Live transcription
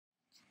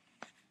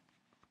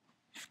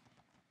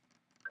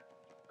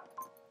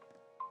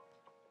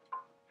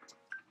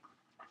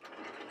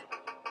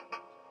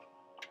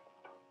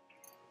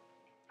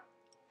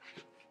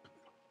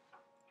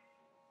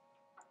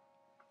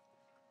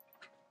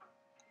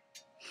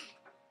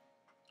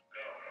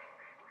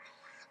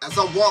As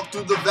I walk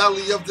through the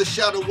valley of the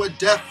shadow where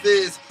death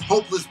is,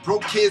 hopeless,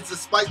 broke kids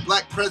despite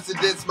black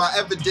presidents, my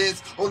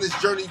evidence on this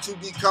journey to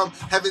become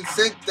heaven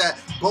sent, that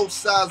both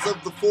sides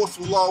of the force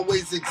will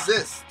always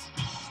exist.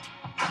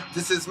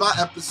 This is my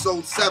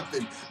episode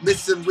 7,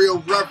 missing real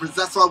reverence,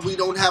 that's why we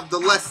don't have the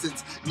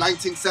lessons.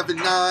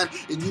 1979,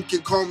 and you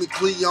can call me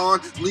Cleon,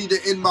 leader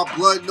in my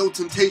blood, no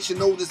temptation,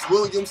 Otis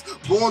Williams.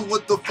 Born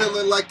with the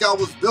feeling like I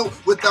was built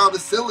without a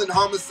ceiling,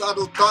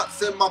 homicidal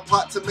thoughts in my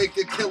plot to make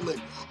a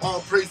killing.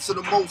 All praise to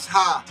the Most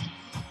High,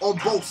 on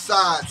both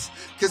sides,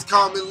 cause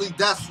commonly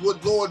that's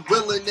what Lord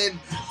willing. In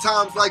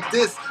times like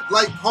this,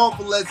 life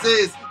harmful as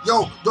is,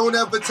 yo, don't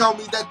ever tell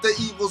me that the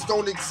evils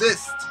don't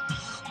exist.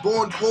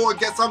 Born poor,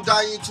 guess I'm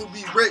dying to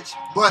be rich,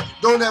 but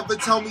don't ever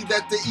tell me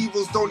that the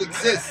evils don't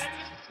exist.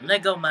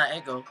 Let go my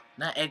ego,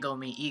 not ego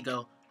mean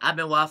ego. I've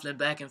been waffling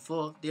back and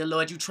forth. Dear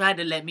Lord, you tried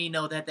to let me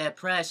know that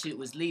pride shit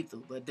was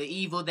lethal, but the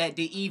evil that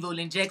the evil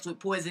injects with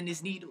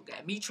poisonous needle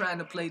got me trying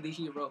to play the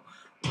hero.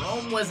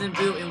 Rome wasn't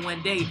built in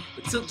one day,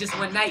 but took just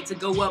one night to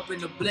go up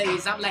in a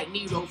blaze. I'm like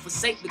Nero,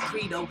 forsake the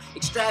credo,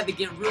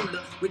 extravagant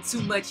ruler with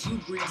too much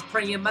hubris.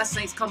 Praying my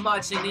saints come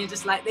marching in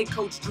just like they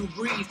coach Drew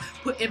Brees.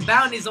 Putting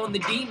bounties on the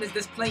demons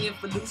that's playing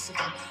for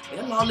Lucifer.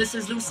 They're lawless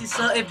as Lucy,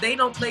 sir. If they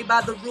don't play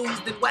by the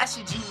rules, then why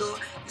should you, Lord?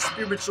 The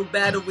spiritual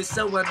battle is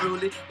so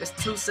unruly. There's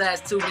two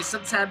sides to me.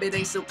 Sometimes it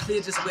ain't so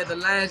clear just where the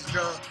line's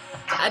drawn.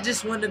 I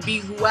just want to be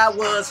who I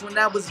was when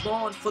I was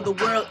born, for the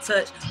world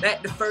touch.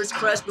 Back to first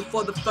crush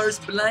before the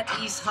first blunt.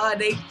 East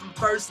heartache from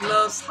first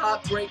love's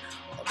heartbreak.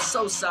 I'm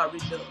so sorry,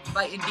 though.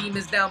 Fighting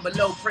demons down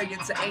below, praying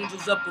to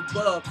angels up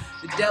above.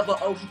 The devil,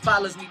 oh, he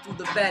follows me through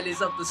the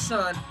valleys of the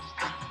sun.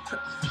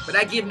 But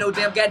I give no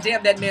damn,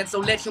 goddamn that man, so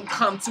let him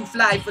come. Too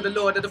fly for the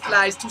Lord of the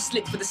Flies, too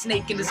slick for the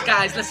snake in the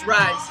skies. Let's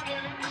rise.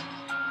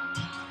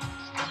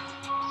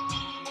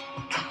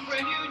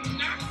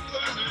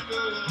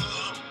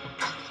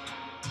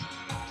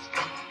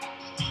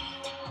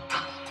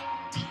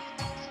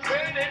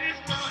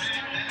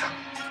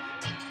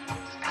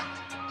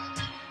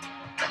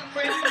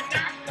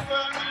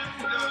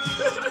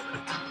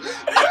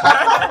 Ha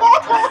ha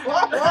ha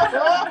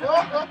ha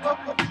ha ha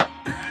ha ha!